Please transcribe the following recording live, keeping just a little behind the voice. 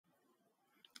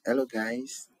Hello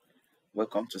guys,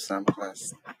 welcome to Sam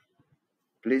class.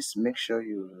 Please make sure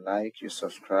you like, you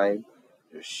subscribe,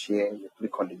 you share, you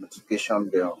click on the notification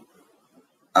bell,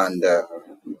 and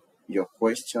your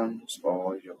questions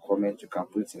or your comment you can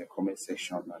put it in the comment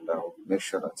section, and I'll make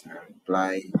sure that I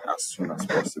reply as soon as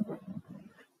possible.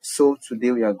 So today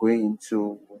we are going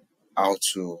into how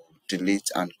to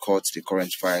delete and cut the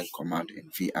current file command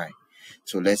in VI.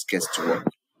 So let's get to work.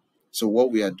 So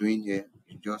what we are doing here,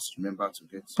 you just remember to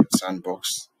get your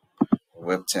sandbox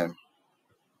web term.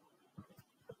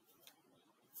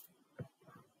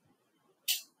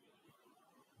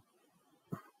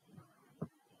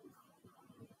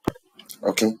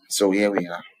 Okay, so here we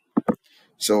are.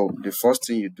 So the first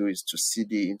thing you do is to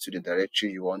cd into the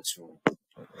directory you want to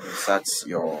insert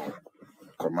your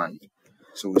command.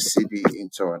 So we cd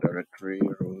into our directory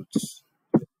root,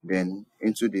 then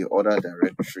into the other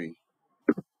directory,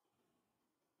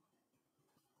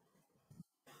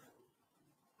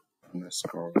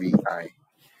 -vi,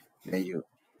 then you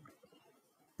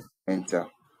enter.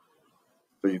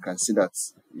 So you can see that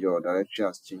your directory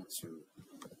has changed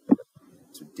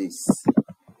to this.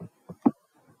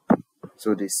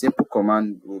 So the simple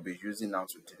command we'll be using now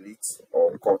to delete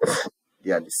or cut,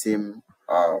 they are the same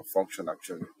function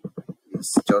actually.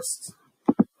 It's just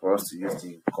for us to use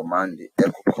the command, the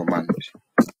echo command.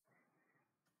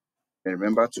 Then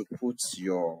remember to put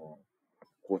your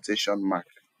quotation mark,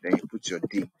 then you put your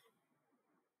D,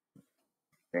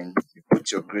 then you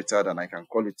put your greater than, I can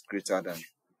call it greater than,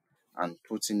 and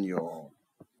put in your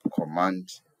command,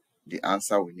 the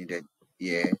answer we needed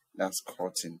here, that's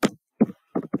cutting.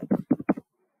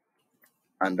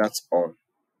 And that's all.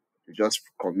 You just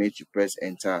commit, you press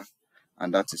enter,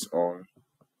 and that is all.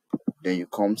 Then you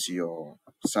come to your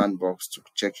sandbox to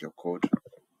check your code.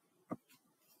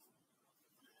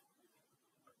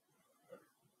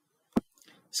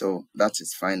 So that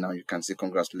is fine now. You can say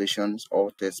congratulations,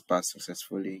 all tests passed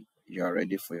successfully. You are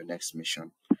ready for your next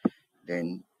mission.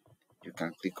 Then you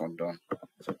can click on done.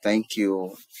 So thank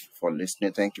you for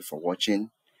listening. Thank you for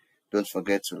watching. Don't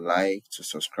forget to like, to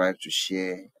subscribe, to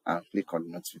share, and click on the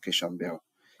notification bell.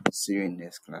 See you in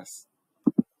next class.